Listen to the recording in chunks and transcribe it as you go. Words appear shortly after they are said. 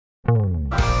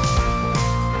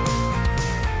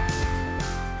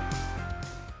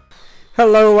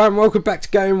Hello and welcome back to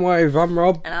Game Wave. I'm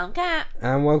Rob. And I'm Kat.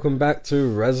 And welcome back to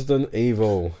Resident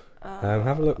Evil.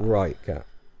 Have a look right, Kat.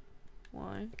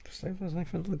 Why? See if there's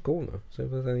anything in the corner. See if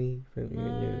there's anything you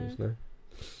can use. No.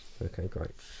 Okay,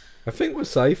 great. I think we're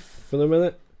safe for the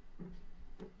minute.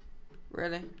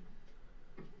 Really?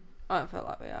 I don't feel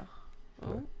like we are. Oh,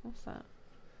 No. What's that?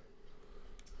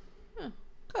 Oh,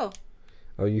 cool.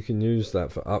 Oh, you can use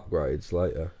that for upgrades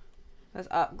later. There's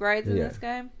upgrades in Yeah. this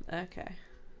game? Okay.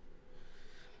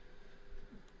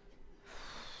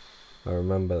 I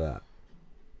remember that.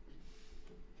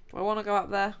 Do I want to go up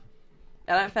there?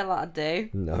 I don't feel like I do.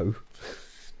 No.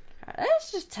 Right,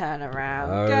 let's just turn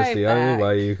around. Oh, go it's the back. only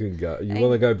way you can go. You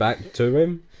want to go back to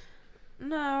him?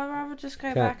 No, I'd rather just go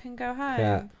Cat. back and go home.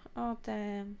 Cat. Oh,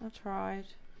 damn. I tried.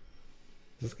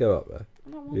 Just go up there.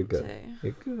 I don't want You're good. to.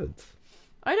 You're good.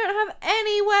 I don't have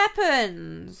any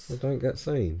weapons. Well, don't get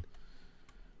seen.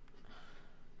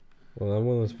 Well, I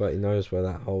want to bet he knows where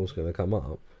that hole's going to come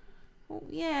up. Well,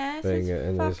 yeah, it's Being his it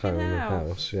in his fucking home house.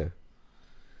 house, yeah.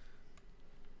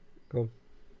 Go on.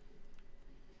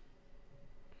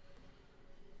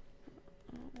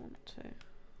 I don't want to.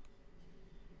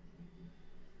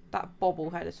 That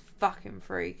bobblehead is fucking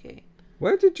freaky.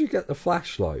 Where did you get the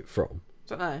flashlight from?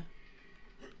 Don't know.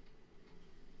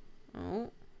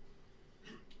 Oh.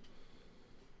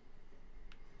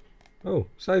 Oh,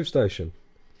 save station.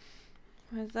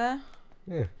 Where's there?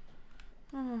 Yeah,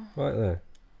 Oh. right there.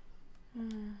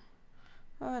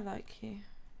 Oh, I like you.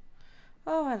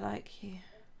 Oh, I like you.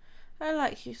 I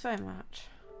like you so much.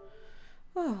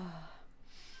 Oh.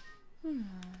 Hmm.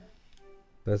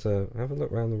 There's a... Have a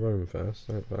look around the room first.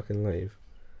 Don't fucking leave.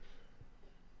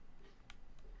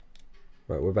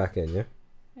 Right, we're back in, yeah?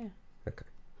 Yeah. Okay.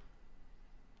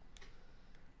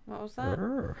 What was that?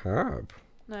 Herb.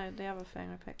 No, the other thing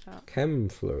I picked up. Chem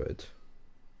fluid.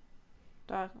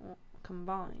 Dark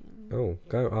combine. Oh,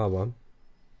 go R1.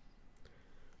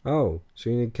 Oh, so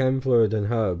you need chem fluid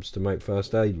and herbs to make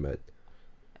first aid med.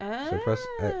 So press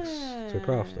X to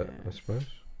craft it, I suppose.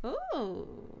 Ooh,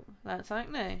 that's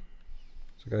something new.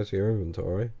 So go to your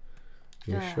inventory.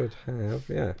 You Yeah. should have,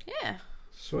 yeah. Yeah.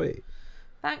 Sweet.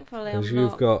 Thankfully, I'm Because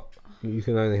you've not. got, you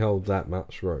can only hold that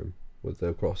much room with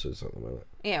the crosses at the minute.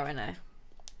 Yeah, I know.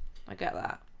 I get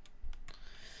that.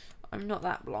 I'm not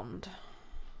that blonde.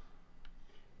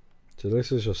 So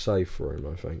this is your safe room,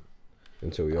 I think,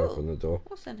 until you open the door.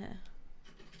 What's in here?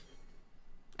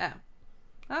 Oh.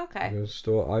 Okay. You can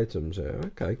store items here.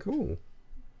 Okay, cool.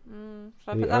 Should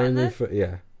I put that in there?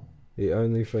 Yeah, the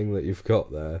only thing that you've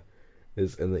got there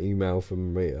is an email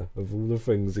from Mia. Of all the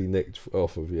things he nicked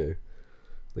off of you,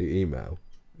 the email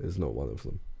is not one of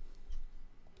them.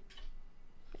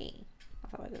 Me. I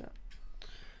thought I did it.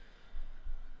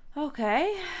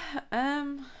 Okay.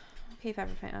 Keep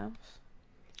everything else.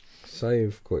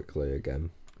 Save quickly again.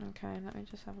 Okay, let me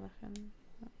just have a look in.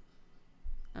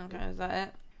 Okay, is that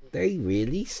it? They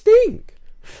really stink.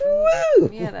 Woo!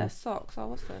 Yeah, they're socks. Oh,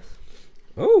 what's this?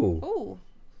 Oh, Oh,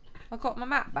 I got my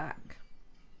map back.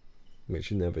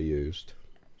 which you never used.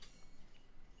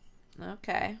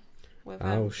 Okay. With,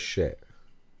 Oh shit!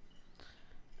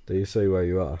 Do you see where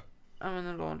you are? I'm in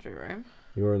the laundry room.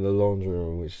 You're in the laundry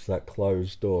room, which is that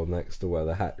closed door next to where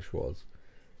the hatch was.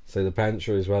 So the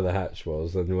pantry is where the hatch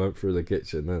was, then you went through the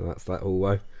kitchen, then that's that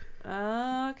hallway.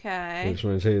 Okay. Which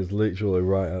means he is literally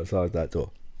right outside that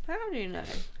door. How do you know?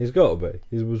 He's got to be.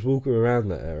 He was walking around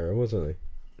that area, wasn't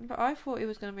he? But I thought he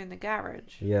was going to be in the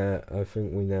garage. Yeah, I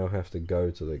think we now have to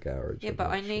go to the garage. Yeah, I'm but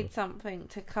not I need something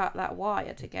to cut that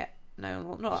wire to get...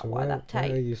 No, not So that wire, that where are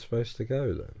tape. you supposed to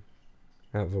go then?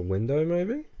 Out of a window,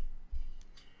 maybe?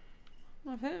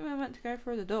 I think we were meant to go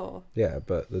through the door. Yeah,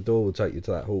 but the door will take you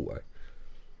to that hallway.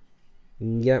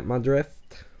 Get my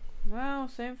drift? Well,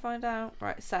 soon find out.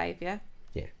 Right, save, yeah?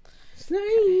 Save!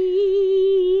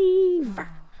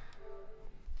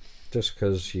 Just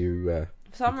because you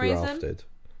For some reason, grafted.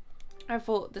 I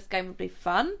thought this game would be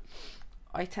fun.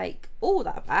 I take all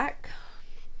that back.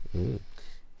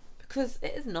 Because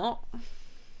it is not.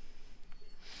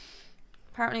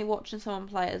 Apparently watching someone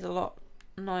play it is a lot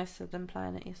nicer than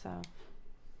playing it yourself.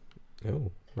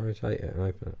 Oh, rotate it and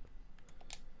open it.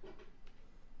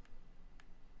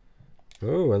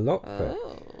 Oh, a lockpick.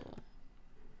 Oh.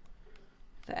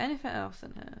 Is there anything else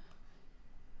in here?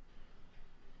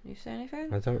 You see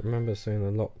anything? I don't remember seeing a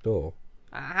locked door.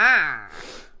 Aha!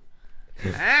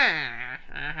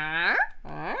 Aha!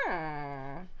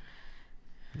 Ah.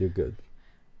 You're good.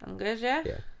 I'm good, yeah?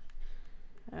 Yeah.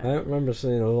 I don't remember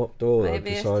seeing a locked door though,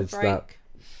 Maybe it's to besides that break.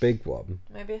 big one.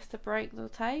 Maybe it's to break the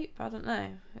tape. I don't know.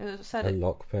 It said A it.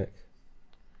 lockpick.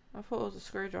 I thought it was a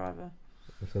screwdriver.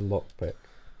 It's a lockpick.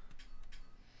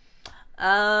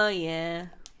 Oh, yeah.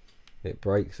 It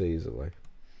breaks easily.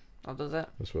 Oh, does it?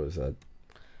 That's what it said.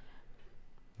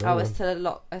 Oh, it's to the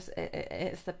lock.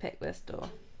 It's to pick this door.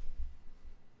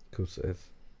 Of course it is.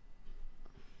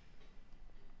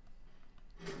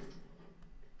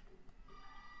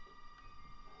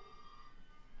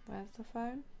 Where's the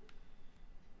phone?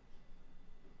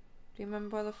 Do you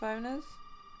remember where the phone is?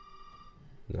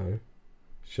 No.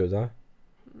 Should I?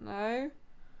 No.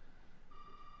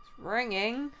 It's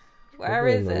ringing. It's Where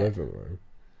probably is in the it? living room.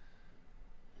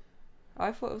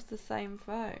 I thought it was the same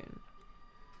phone.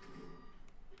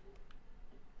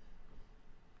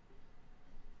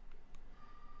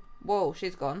 Whoa,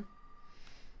 she's gone.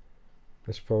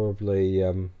 It's probably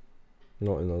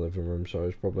not in the living room, so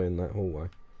it's probably in that hallway.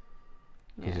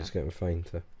 Because Yeah. it's getting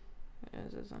fainter. It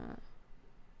is, isn't it?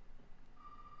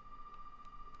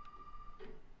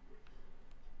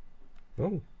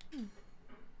 Oh.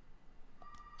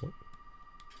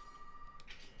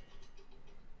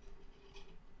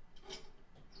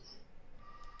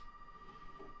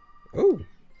 Oh,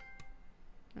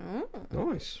 Oh.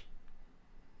 nice.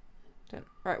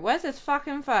 Right, where's this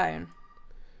fucking phone?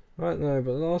 Right, no,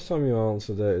 but the last time you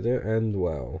answered it, it didn't end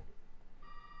well.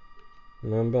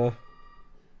 Remember?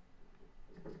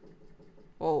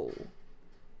 Whoa.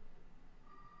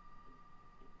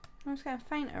 I'm just getting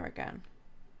fainter again.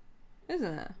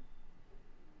 Isn't it?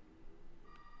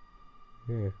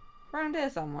 Yeah. Around here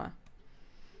somewhere.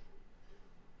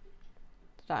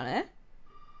 Down here?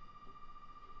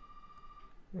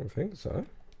 I don't think so.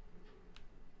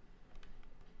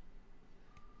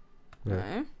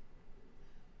 No.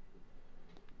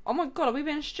 Oh my god, are we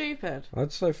being stupid?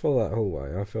 I'd say follow that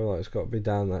hallway. I feel like it's got to be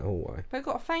down that hallway. We've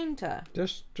got a fainter.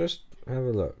 Just have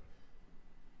a look.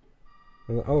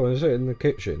 And, oh, is it in the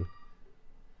kitchen?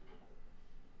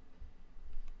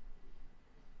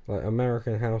 Like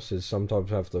American houses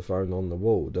sometimes have the phone on the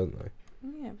wall, don't they?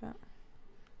 Yeah, but...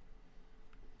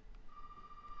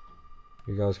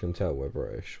 You guys can tell we're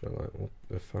British. We're like, what?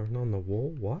 The phone on the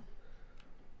wall? What?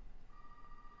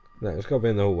 No, it's got to be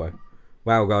in the hallway.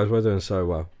 Wow, guys, we're doing so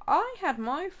well. I had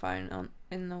my phone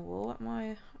in the wall at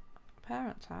my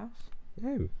parents' house.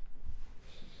 No.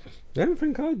 I don't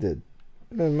think I did.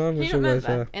 No, mine Do was you not always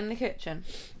remember? In the kitchen?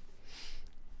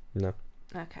 No.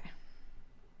 Okay.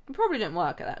 It probably didn't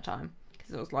work at that time.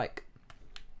 Because it was like...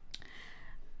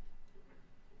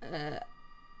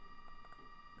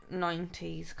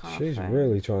 90s kind She's of phone.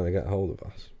 really trying to get hold of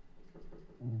us.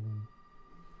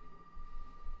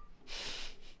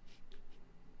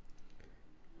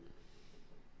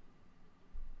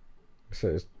 So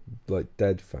it's like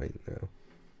dead faint now.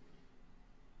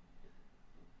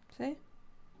 See?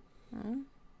 Oh,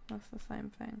 that's the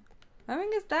same thing. I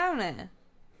think it's down here.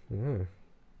 Yeah.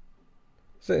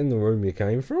 Is it in the room you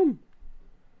came from?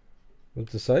 With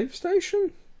the save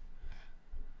station?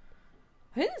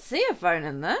 I didn't see a phone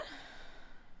in there.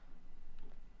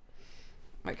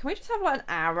 Wait, can we just have like an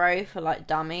arrow for like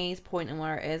dummies pointing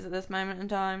where it is at this moment in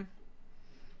time?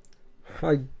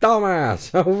 Hey,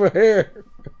 dumbass! Over here!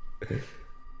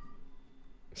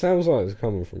 Sounds like it's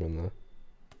coming from in there.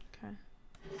 Okay.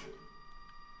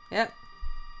 Yep.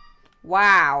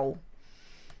 Wow.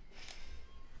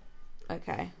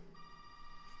 Okay.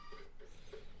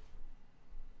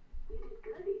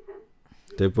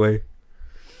 Did we?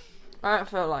 I don't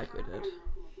feel like we did.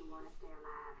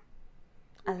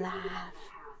 Alive.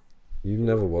 You've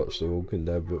never watched The Walking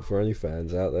Dead, but for any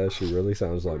fans out there, she really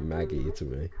sounds like Maggie to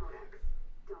me.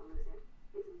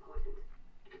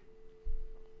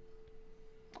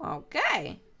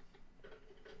 Okay.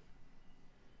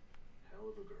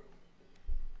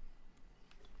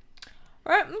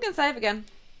 Right, I'm gonna save again.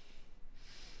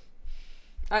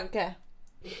 I don't care.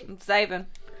 I'm saving.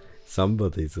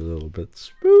 Somebody's a little bit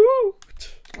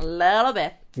spooked. A little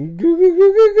bit. Go, go,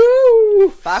 go, go, go.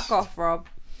 Fuck off, Rob.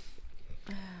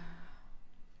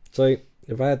 So,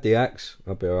 if I had the axe,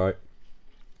 I'd be alright.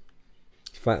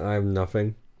 The fact that I have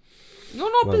nothing.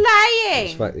 You're not The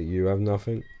playing! fact that you have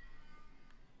nothing.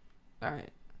 Alright.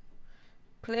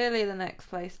 Clearly the next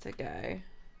place to go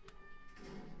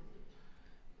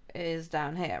is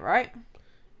down here, right?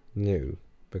 No,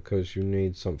 because you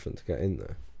need something to get in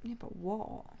there. Yeah, but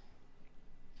what?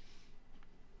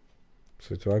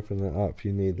 So to open that up,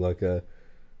 you need like a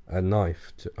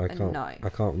knife. I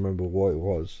can't remember what it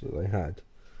was that they had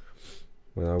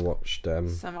when I watched. So I'm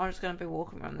just going to be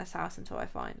walking around this house until I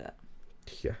find it.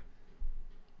 Yeah.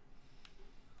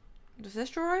 Does this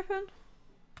drawer open?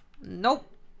 Nope.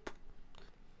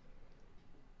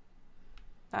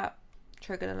 That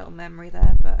triggered a little memory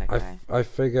there, but okay. I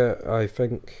think that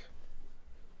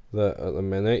at the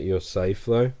minute you're safe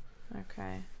though.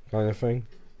 Okay. Kind of thing.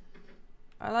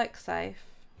 I like safe.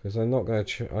 Because I'm not going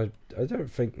to... I don't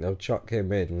think they'll chuck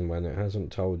him in when it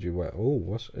hasn't told you where...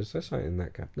 Oh, is there something in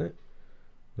that cabinet?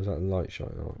 Was that a light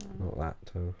shining on? Not that.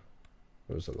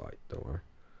 It was a light, don't worry.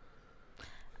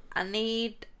 I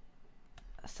need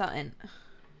something.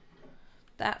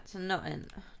 That's nothing.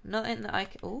 Nothing that I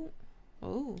can... Oh.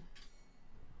 Oh.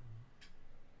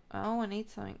 Oh, I need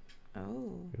something.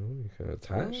 Oh. You can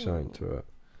attach something to it.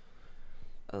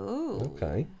 Oh.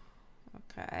 Okay.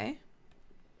 Okay.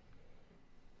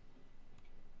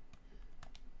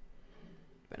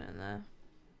 Been in there.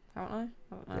 Haven't I?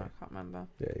 Oh, no, Yeah. I can't remember.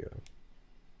 Yeah, you have.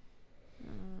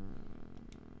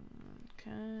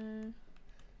 Okay.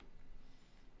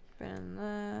 Been in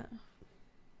there.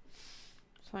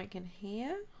 Something in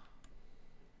here.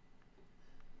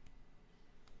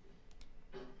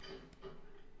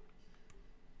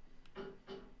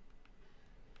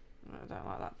 I don't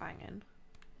like that banging.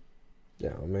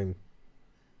 Yeah, I mean...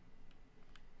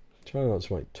 Try not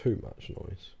to make too much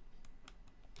noise.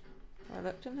 Have I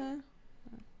looked in here?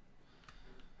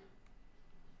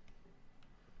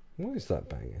 What is that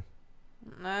banging?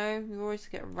 No, you always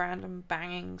get random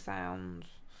banging sounds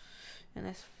in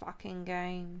this fucking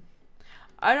game.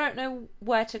 I don't know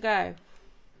where to go.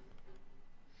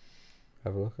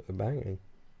 Have a look at the banging.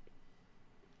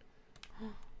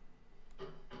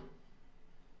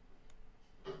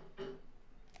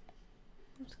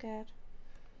 I'm scared.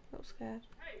 A little scared.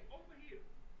 Hey, over here.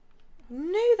 I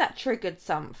knew that triggered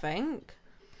something.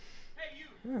 Hey,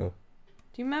 you. Oh,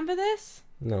 Do you remember this?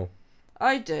 no.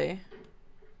 I do.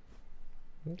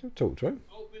 You can talk to him.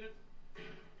 Open it.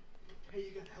 Hey,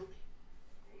 you gotta help me.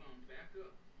 Hold on, back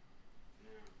up.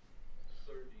 Now,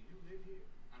 sir, do you live here?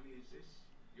 I mean, is this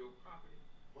your property?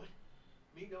 What?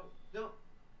 Me? No. No.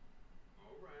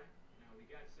 All right. Now, we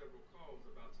got several calls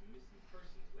about some missing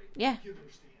persons lately. Yeah, You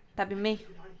understand? that'd be me.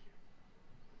 Get out of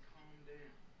here. Calm down.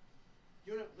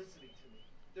 You're not listening to me.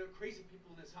 There are crazy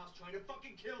people in this house trying to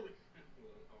fucking kill me.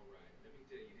 Well, all right. Let me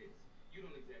tell you this. You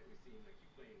don't exactly seem like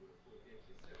you're playing with a full deck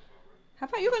yourself, all right?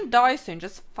 How about you're gonna die soon?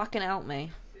 Just fucking help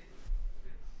me.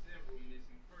 That's several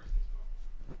missing persons calls.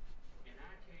 And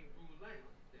I can't rule out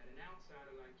that an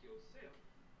outsider like yourself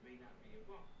may not be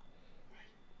involved. Right.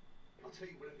 I'll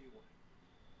tell you whatever you want.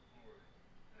 All right.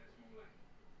 That's more like it.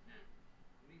 Now,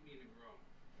 meet me in the garage.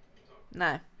 We'll talk.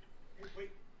 No. Hey,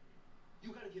 wait.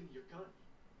 You gotta give me your gun.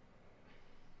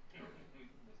 You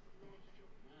must have lost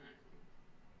your mind.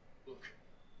 Look,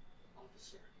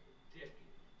 officer.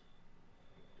 Deputy.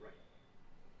 Right.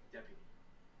 Deputy.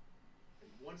 And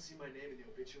you want to see my name in the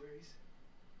obituaries?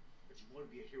 But you want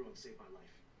to be a hero and save my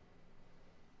life?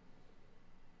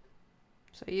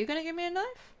 So are you gonna give me a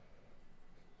knife?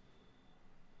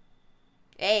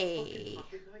 Fucking Hey.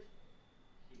 pocket knife?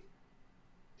 Here.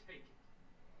 Take it.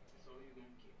 That's all you're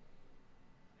gonna get.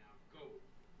 Now go.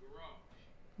 Garage.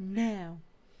 Now.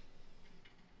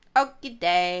 Okie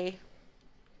day.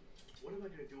 What am I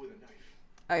gonna do with a knife?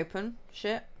 Open.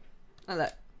 Shit. Oh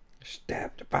look.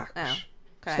 Stab the box. Ow.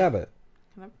 Okay. Stab it.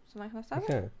 Can I stab it?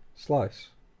 Okay. Slice.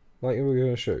 Like you were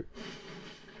going to shoot.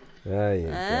 There you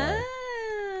go.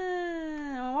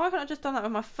 Well, why can't I just done that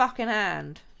with my fucking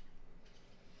hand?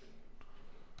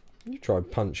 You try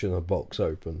punching a box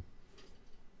open.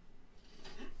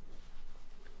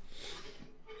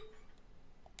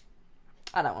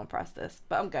 I don't want to press this,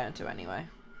 but I'm going to anyway.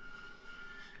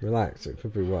 Relax, it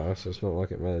could be worse. It's not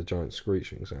like it made a giant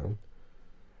screeching sound.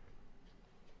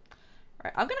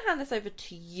 Right, I'm going to hand this over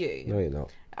to you. No, you're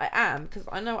not. I am, because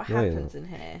I know what No, you're happens not. in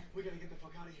here. We gotta get the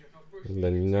fuck out of here. First, And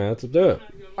then you know how to do it.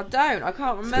 I don't. I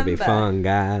can't It's remember. going to be fun,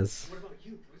 guys. what about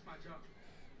you? What's my job?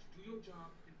 Do your job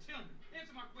and tell me.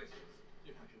 Answer my questions.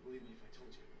 You're not gonna believe me if I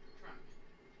told you. Try me.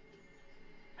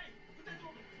 Hey, put that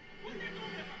door there. Put that door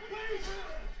there. Please.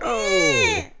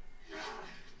 Oh!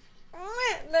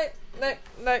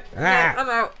 No, Ah. I'm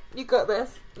out. You got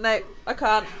this. No, I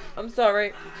can't. I'm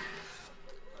sorry.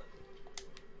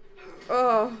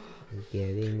 Oh. Get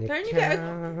in the Don't you get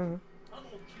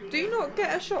Do you not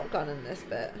get a shotgun in this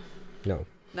bit? No,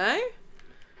 No?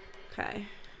 Okay.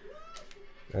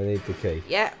 I need the key.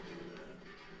 Yeah.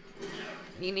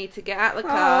 You need to get out of the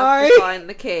car Hi. to find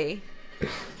the key.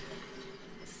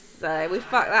 So, we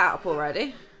fucked that up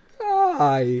already.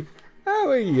 Hi, how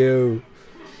are you?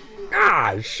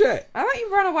 Ah, shit. How about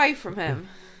you run away from him?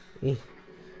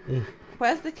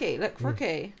 Where's the key? Look for a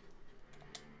key.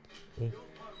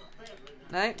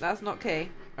 No, that's not key.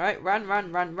 Alright, run.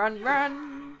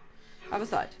 Other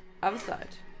side.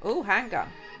 Oh, handgun.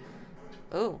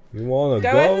 Oh. You wanna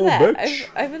Go go, over there. bitch?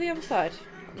 Over the other side.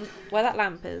 Where that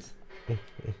lamp is.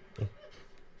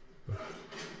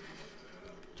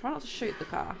 Try not to shoot the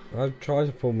car. I've tried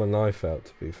to pull my knife out,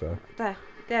 to be fair. There.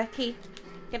 There, key.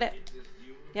 Get it.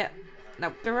 Yep.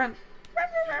 No, go run.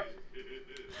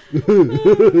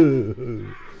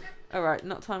 Alright,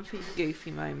 not time for your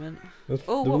goofy moment. That's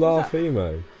Oh, the what was laugh that?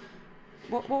 emo.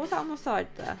 What was that on the side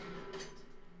there?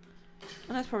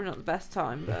 I know it's probably not the best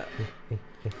time, but...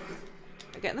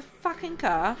 Get in the fucking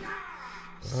car.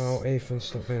 Oh, Ethan,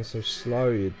 stop being so slow,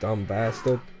 you dumb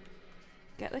bastard.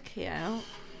 Get the key out.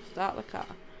 Start the car.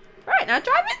 Right, now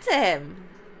drive into him.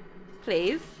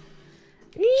 Please.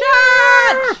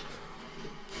 Charge!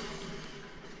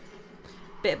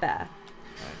 Bit better.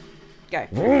 Go.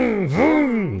 Vroom,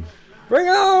 vroom. Bring it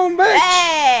on, bitch!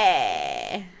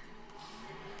 Hey!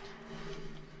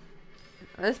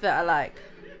 This bit I like.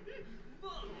 Go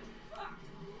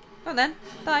on then.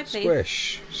 Die, please.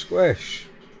 Squish, squish.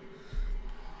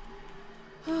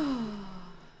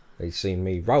 They seen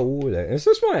me roll it. Is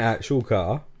this my actual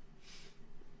car?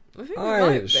 I think it I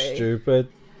might ain't be. stupid.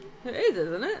 It is,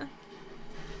 isn't it?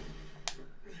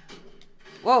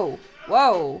 Whoa.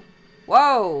 Whoa.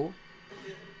 Whoa.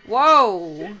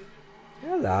 Whoa.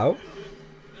 Hello.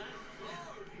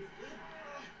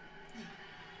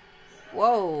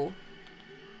 Whoa.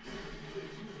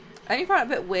 I only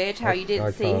find it a bit weird how you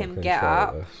didn't see can't him get control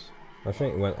up. this. I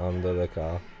think it went under the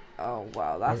car. Oh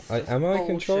wow, that's just Am I bullshit.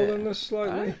 controlling this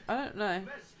slightly? I don't know.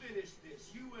 Let's finish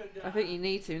this. You and I think you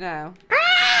need to now.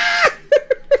 Ah!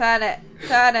 Turn it.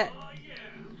 Turn it. Oh yeah,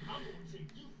 I'm gonna take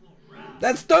you for a ride.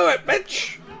 Let's do it,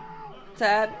 bitch!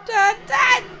 Turn. Turn.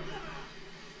 Turn.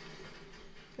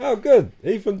 Oh, good.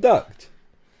 Ethan ducked.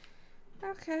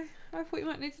 Okay. I thought you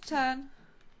might need to turn.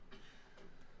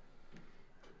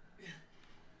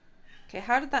 Okay,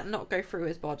 how did that not go through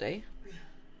his body?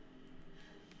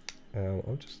 I'm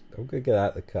gonna get out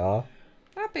of the car.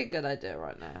 That'd be a good idea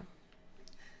right now.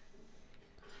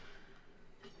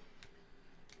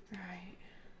 Right.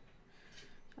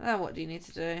 Now what do you need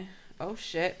to do? Oh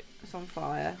shit, it's on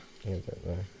fire. I don't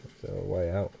know. Is there a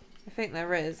way out? I think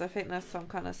there is. I think there's some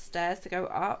kind of stairs to go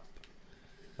up.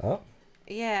 Up?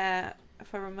 Yeah,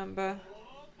 if I remember.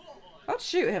 I'd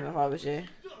shoot him if I was you.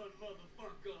 Done,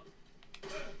 motherfucker.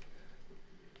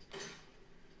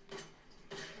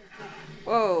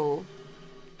 Whoa.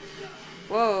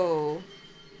 Whoa.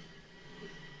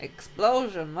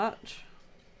 Explosion much?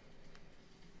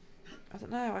 I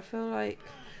don't know, I feel like...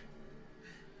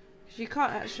 'cause you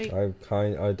can't actually...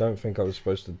 I don't think I was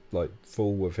supposed to like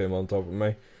fall with him on top of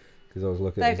me because I was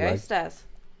looking There at you his go, leg. stairs.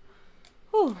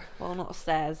 Whew. Well, not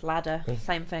stairs, ladder.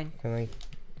 Same thing. Can I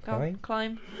Go on,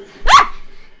 climb? climb.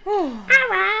 Oh.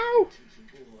 Ow! Boy,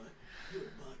 you're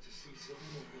about to see some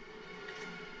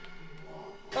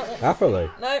more. Happily.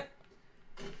 No.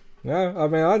 No, I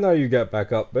mean I know you get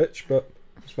back up, bitch, but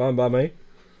it's fine by me.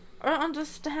 I don't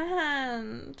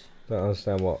understand Don't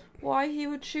understand what. why he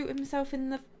would shoot himself in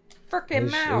the frickin'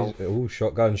 mouth. Ooh,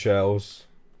 shotgun shells.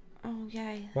 Oh,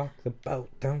 yay. Rock the boat,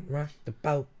 don't rock the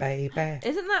boat, baby.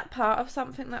 Isn't that part of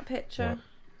something, that picture?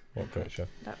 What picture?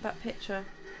 That picture.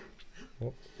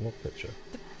 What picture?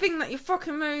 The thing that you're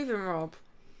fucking moving, Rob.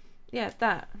 Yeah,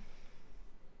 that.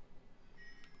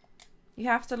 You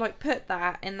have to, like, put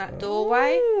that in that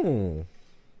doorway, Oh,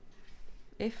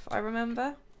 if I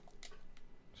remember.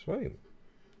 sweet.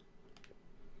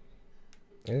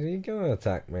 Is he gonna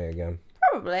attack me again?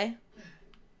 Probably.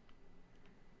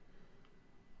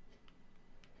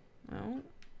 Oh.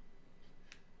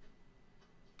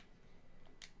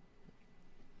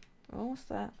 Oh, what's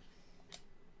that?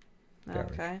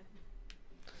 Garage. Okay.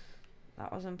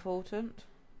 That was important.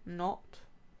 Not.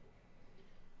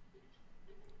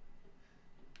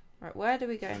 Right, where do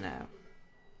we go now?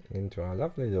 Into our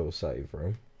lovely little save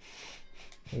room.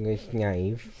 In this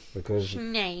nave, because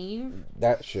Snave.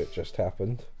 that shit just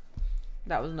happened.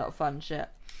 That was not fun shit.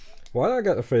 Why do I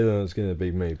get the feeling it's gonna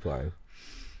be me playing?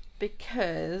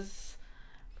 Because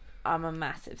I'm a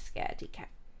massive scaredy cat.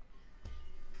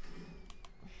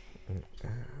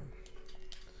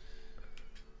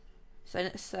 So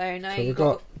now So you we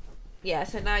got, got. yeah.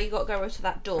 So now you got to go over to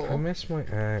that I door. miss my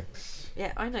axe.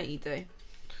 Yeah, I know you do.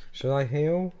 Should I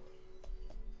heal?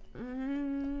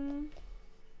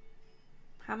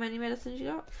 How many medicines you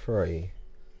got? 3.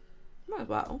 Might as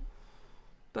well.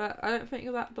 But I don't think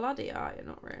you're that bloody, are you?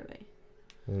 Not really.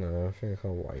 No, I think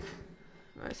I'll wait.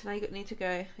 Right, so now you need to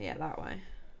go, yeah, that way.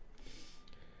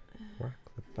 Rock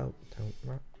the boat, don't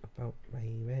rock the boat,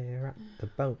 baby, rock the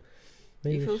boat.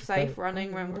 You feel Leave safe the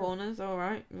running boat round over. corners,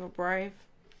 alright? You're brave.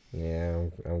 Yeah,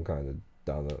 I'm kind of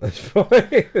done at this point.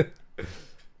 There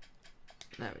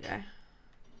we go.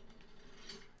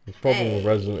 The problem with Hey.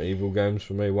 Resident Evil games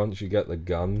for me, once you get the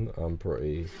gun, I'm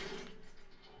pretty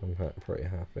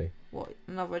happy. What,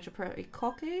 in other words, you're pretty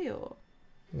cocky, or?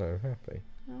 No, happy.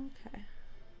 Okay.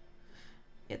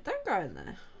 Yeah, don't go in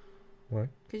there. Why?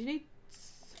 Because you need...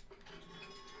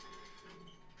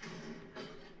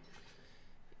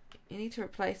 You need to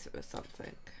replace it with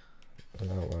something. Oh,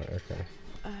 right, okay.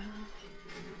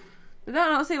 Does that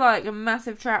not seem like a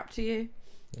massive trap to you?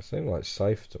 It seemed like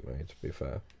safe to me, to be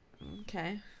fair.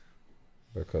 Okay.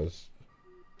 Because...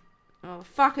 Oh,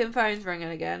 fucking phone's ringing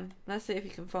again. Let's see if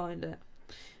you can find it.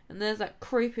 And there's that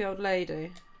creepy old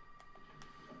lady.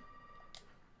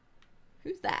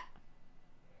 Who's that?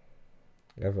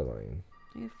 Eveline.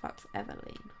 Who the fuck's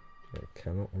Eveline? I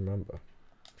cannot remember.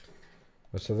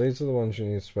 So these are the ones you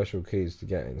need special keys to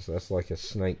get in. So that's like a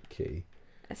snake key.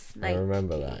 A snake I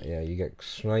remember key. that. Yeah, you get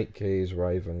snake keys,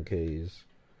 raven keys.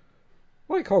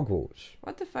 Like Hogwarts.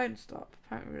 Why'd the phone stop?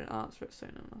 Apparently we didn't answer it soon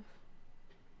enough.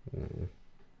 Mm.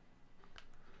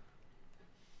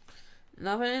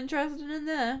 Nothing interesting in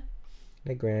there.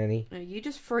 Hey, Granny. No, you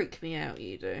just freak me out,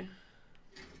 you do.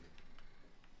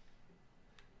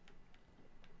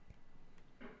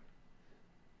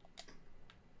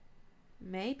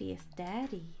 Maybe it's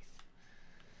Daddy's.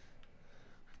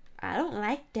 I don't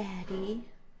like Daddy.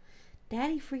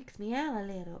 Daddy freaks me out a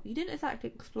little. You didn't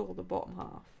exactly explore the bottom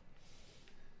half.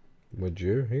 Would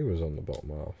you? He was on the bottom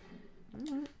half.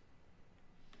 I'm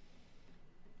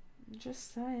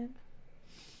just saying.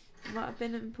 Might have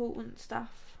been important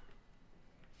stuff.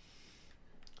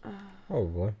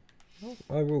 Probably.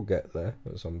 I will get there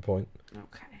at some point.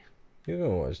 Okay. You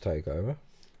don't always take over.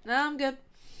 No, I'm good.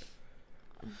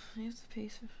 Here's a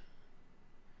piece of...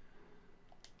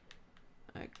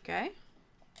 Okay.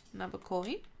 Another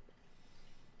coin.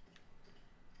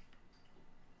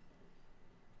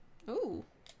 Ooh.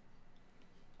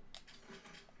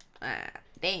 Ah,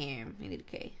 damn. You need a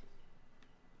key.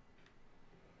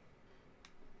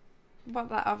 What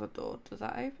about that other door? Does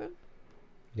that open?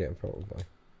 Yeah, probably.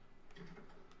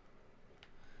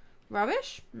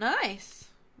 Rubbish?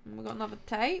 Nice. And we got another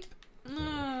tape.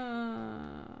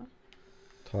 Ah.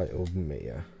 Titled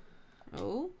Mia.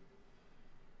 Oh.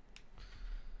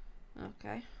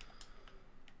 Okay.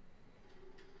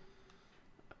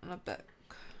 And a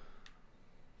book.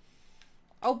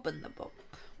 Open the book.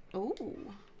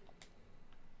 Ooh.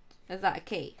 Is that a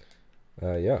key?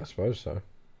 Yeah, I suppose so.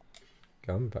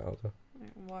 Gunpowder.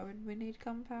 Why would we need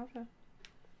gunpowder?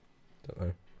 Don't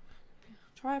know.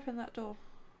 Try open that door.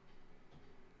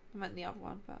 I meant the other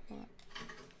one, but alright.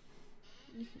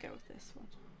 You can go with this one.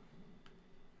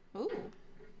 Ooh.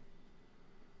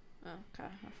 Okay,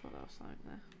 I thought there was something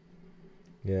there.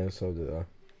 Yeah, so did I.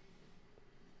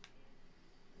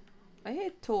 I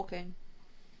hear talking.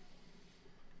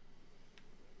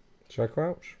 Should I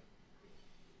crouch?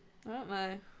 I don't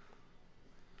know.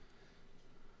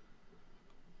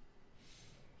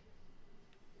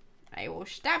 I will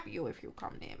stab you if you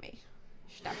come near me.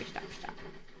 Stabby, stab, stab.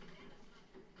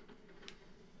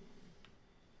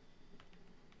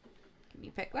 Can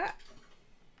you pick that?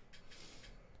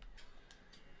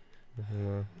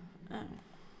 No. Oh,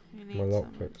 you need My some.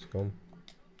 lockpick's gone.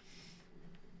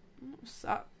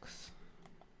 Sucks.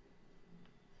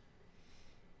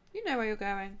 You know where you're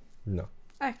going. No.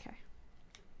 Okay.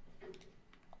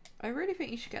 I really think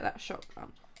you should get that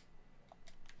shotgun.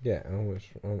 Yeah,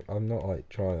 I'm not like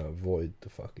trying to avoid the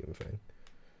fucking thing.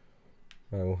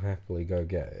 I will happily go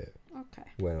get it Okay.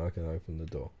 when I can open the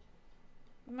door.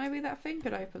 Maybe that thing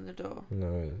could open the door.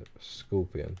 No,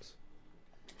 scorpions.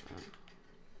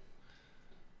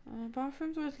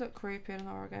 Bathrooms always look creepy in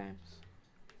horror games.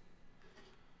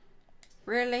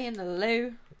 Really? In the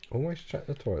loo? Always check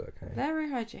the toilet can. Very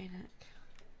hygienic.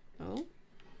 Oh.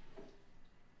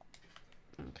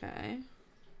 Okay.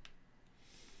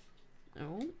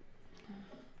 Oh.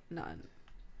 None.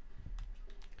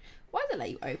 Why do they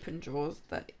let you open drawers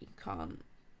that you can't,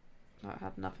 like,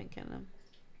 have nothing in them?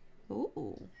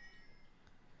 Ooh.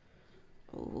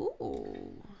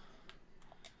 Ooh.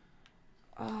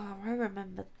 Oh, I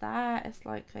remember that. It's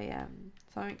like a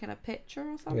something in a picture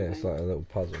or something. Yeah, it's like a little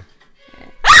puzzle.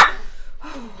 Yeah.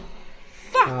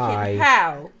 Fucking Hi.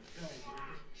 hell!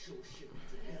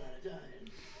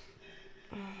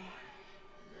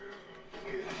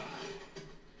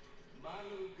 My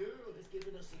little girl has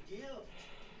given us a gift.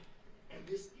 And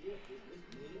this gift is with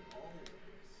me always.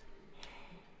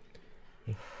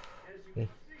 As you can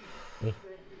see,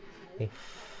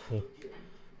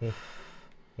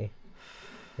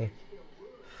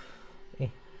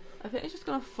 I think it's just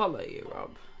gonna follow you,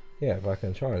 Rob. Yeah, if I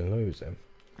can try and lose him.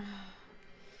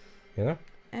 You know?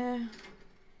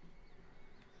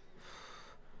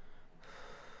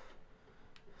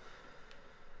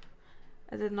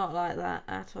 I did not like that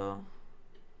at all.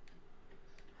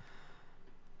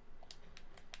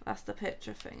 That's the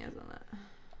picture thing, isn't it?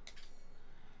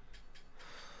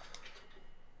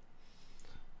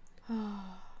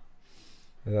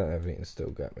 I don't know if it can still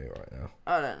get me right now.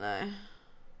 I don't know.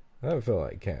 I don't feel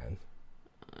like it can.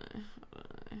 I don't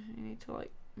know. You need to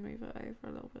like move it over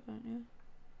a little bit, don't you?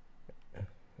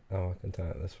 Oh, I can turn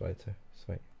it this way too.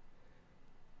 Sweet.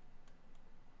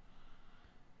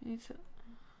 You need to.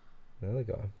 There we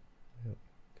go.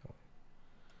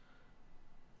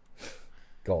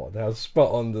 God, how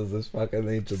spot on does this fucking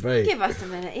need to be? Give us a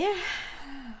minute, yeah.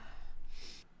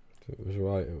 If it was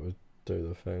right, it would do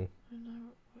the thing. I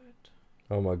know it would.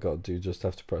 Oh my god, do you just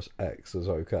have to press X as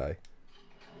okay?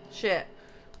 Shit.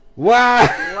 Wow!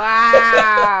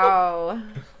 Wow.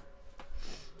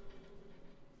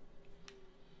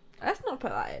 Let's not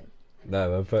put that in.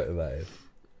 No, I'm putting that in.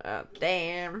 Oh,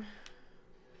 damn.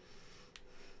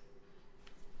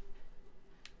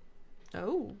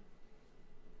 Oh.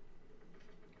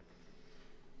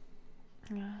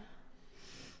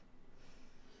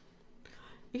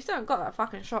 You still haven't got that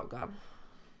fucking shotgun.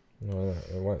 No,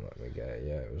 it won't let me get it.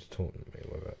 Yeah, it was taunting me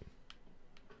with it.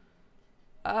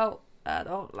 Oh, I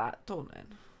don't like taunting.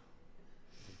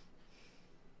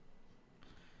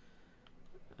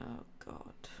 Oh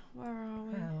god, where are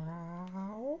we?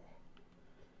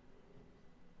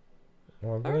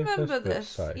 Well, I believe remember bit's this.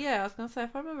 safe. Yeah, I was gonna say,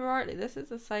 if I remember rightly, this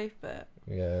is a safe bit.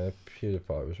 Yeah,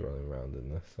 PewDiePie was running around in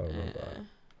this. I remember that.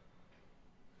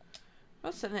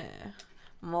 What's in here?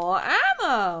 More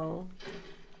ammo.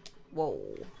 Whoa.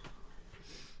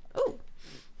 Oh,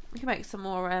 we can make some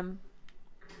more.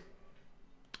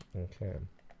 Okay.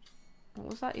 What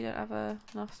was that? You don't have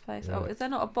enough space. No. Oh, is there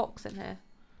not a box in here?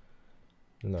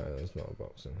 No, there's not a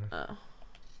box in here. Oh.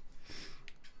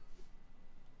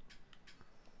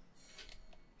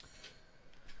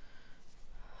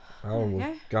 Oh, with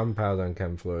Okay. gunpowder and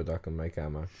chem fluid, I can make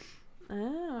ammo.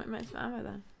 Oh, it makes some ammo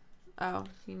then. Oh,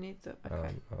 you need to.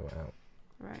 Okay. I'm out.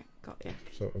 Right, got you.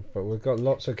 So, but we've got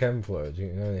lots of chem fluid. You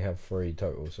can only have 3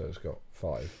 total, so it's got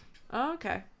 5. Oh,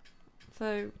 okay.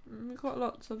 So we've got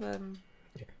lots of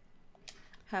Yeah.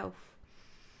 health,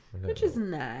 I don't which know- is I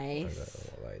don't nice.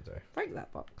 know what they do. Break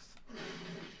that box.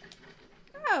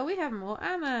 Oh, we have more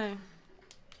ammo.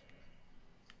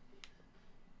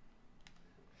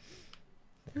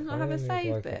 Does not have a I need,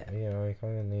 save like, bit. Yeah, I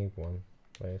kind of need one,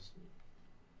 please.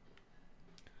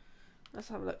 Let's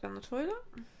have a look down the toilet.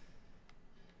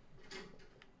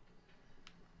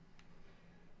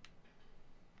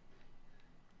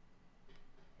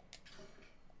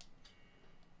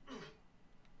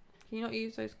 Can you not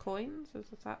use those coins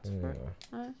as attacks for it?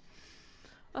 Yeah. No.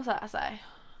 What's that I say?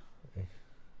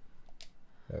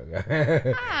 There we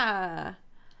go. Ah!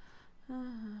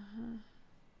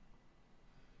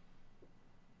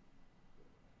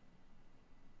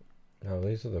 Oh,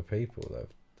 these are the people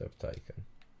they've taken.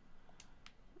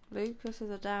 Lucas is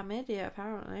a damn idiot,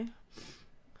 apparently.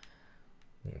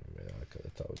 I could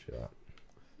have told you that.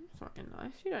 That's not really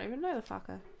nice. You don't even know the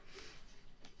fucker.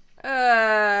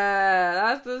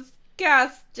 That's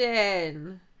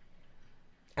disgusting.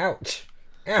 Ouch!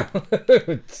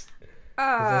 Ouch!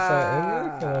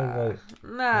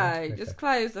 No, Okay. just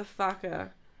close the fucker.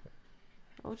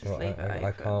 Or just leave it open.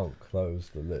 I can't close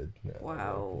the lid. No, I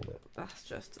Wow, opened it. that's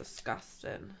just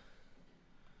disgusting.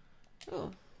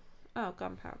 Oh,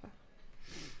 gunpowder.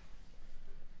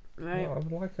 Right. Well, I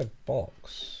would like a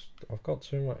box. I've got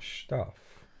too much stuff.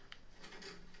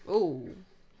 Oh,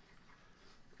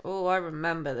 I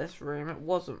remember this room. It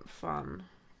wasn't fun.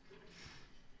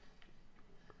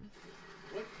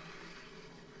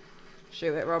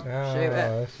 Shoot it, Rob. Shoot it.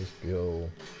 This is cool.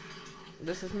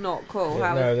 This is not cool. Yeah,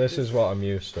 How no, is this is what I'm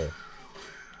used to.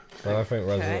 When I think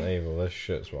Resident Okay. Evil, this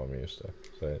shit's what I'm used to.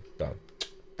 So, done.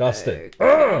 Dusted.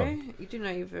 Okay. You do know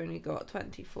you've only got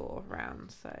 24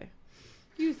 rounds, so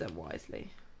use them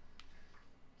wisely.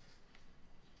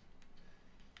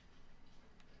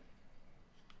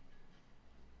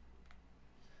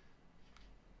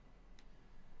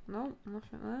 No,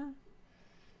 nothing there.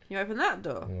 You open that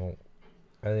door? Well,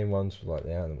 any ones with like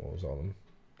the animals on them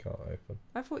can't open.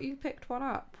 I thought you picked one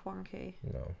up, Wonky.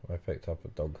 No, I picked up a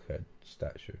dog head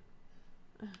statue.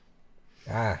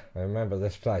 I remember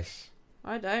this place.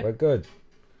 I don't. We're good.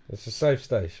 It's a safe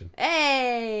station.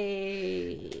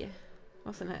 Hey!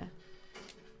 What's in here?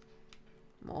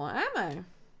 More ammo.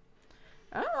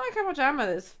 I don't like how much ammo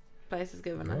this place has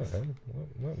given us. Let me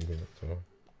give it to her.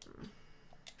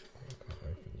 I can't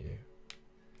open you.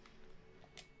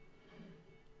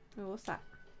 Oh, what's that?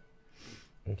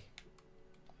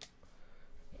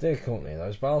 Dear Courtney,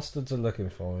 those bastards are looking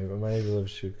for me, but maybe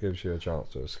this gives you a chance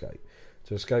to escape.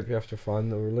 To escape, you have to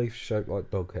find the relief shaped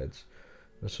like dog heads.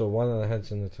 I saw one of the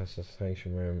heads in the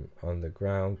testation room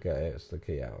underground. Get it, it's the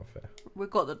key out of here. We've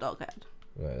got the dog head.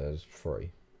 No, there's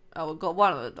 3. Oh, we've got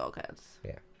one of the dog heads.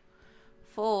 Yeah.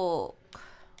 Fork.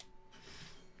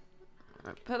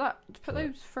 Right, put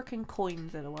those freaking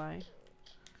coins in a way.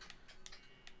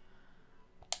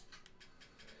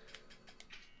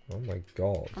 Oh my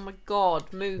god. Oh my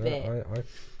god, move it.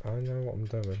 I know what I'm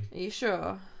doing. Are you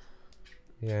sure?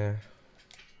 Yeah.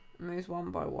 Moves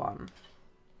one by one.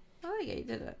 Oh yeah, you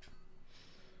did it.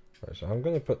 Right, so I'm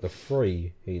going to put the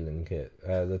 3 healing kit,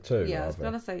 the 2 Yeah, I was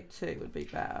rather. gonna say 2 would be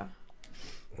better.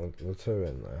 The 2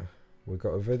 in there. We've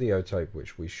got a videotape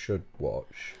which we should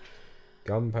watch.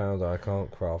 Gunpowder, I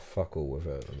can't craft fuck all with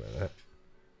it at the minute.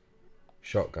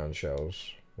 Shotgun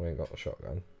shells. We ain't got the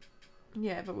shotgun.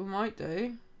 Yeah, but we might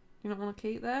do. You don't want to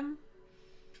keep them?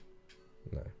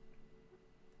 No.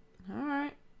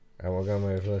 Alright. And we're going to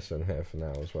move this in here for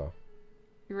now as well.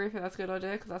 You really think that's a good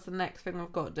idea? Because that's the next thing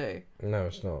we've got to do. No,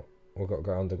 it's not. We've got to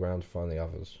go underground to find the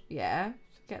others. Yeah,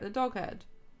 get the dog head.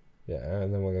 Yeah,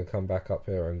 and then we're going to come back up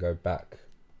here and go back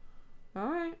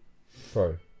Alright.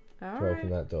 through to open Alright.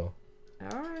 that door.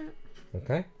 Alright.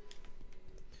 Okay?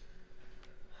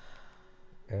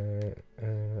 I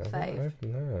Save. haven't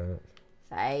opened that.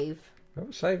 Save.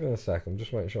 I'll save in a sec. I'm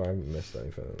just making sure I haven't missed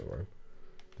anything in the room.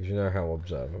 Because you know how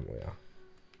observant we are.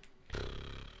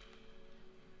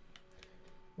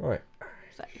 Right.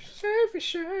 Save.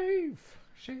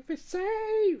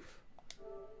 Save.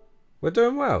 We're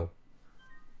doing well.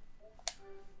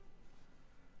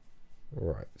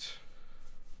 Right.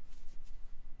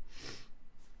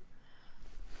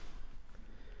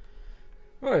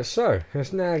 Right, so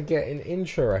it's now getting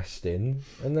interesting,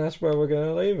 and that's where we're going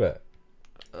to leave it.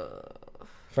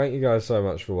 Thank you guys so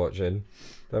much for watching.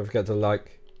 Don't forget to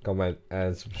like, comment,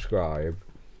 and subscribe.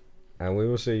 And we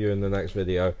will see you in the next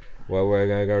video, where we're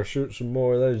going to go shoot some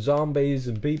more of those zombies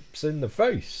and beeps in the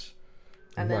face.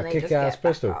 And with then my they just kick-ass get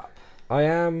back pistol. up. I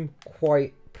am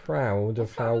quite proud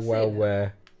of how I've well seen it.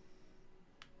 we're...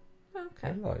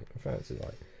 Okay. I fancy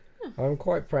light. I'm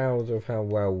quite proud of how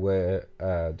well we're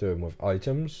doing with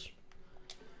items.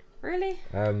 Really?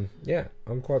 Yeah,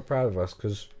 I'm quite proud of us,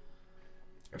 because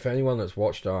if anyone that's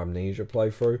watched our Amnesia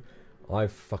playthrough,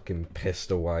 I've fucking pissed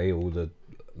away all the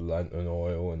lantern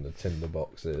oil and the tinder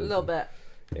boxes. A little bit.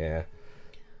 Yeah.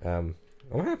 I'm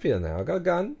happier now. I got a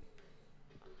gun.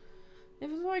 It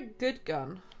was a very good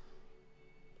gun.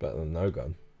 Better than no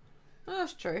gun. Oh,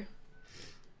 that's true.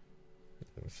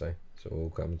 Let's see. So all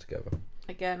coming together.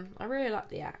 Again, I really like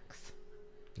the axe.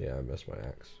 Yeah, I missed my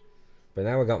axe. But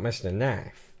now we got Mr.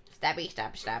 Knife. Stabby,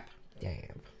 stab, stab.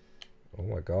 Damn. Oh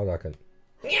my god, I can...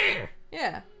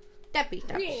 Yeah. Stabby,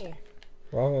 stab, stab.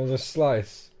 Rather than just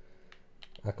slice,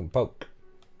 I can poke.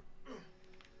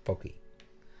 Pokey.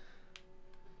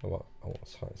 I want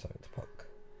to find something to poke.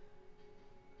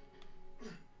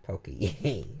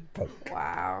 Pokey. Poke.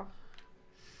 Wow.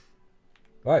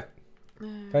 Right.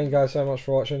 Thank you guys so much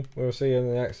for watching. We'll see you in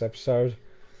the next episode.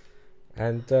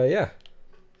 And yeah.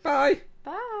 Bye.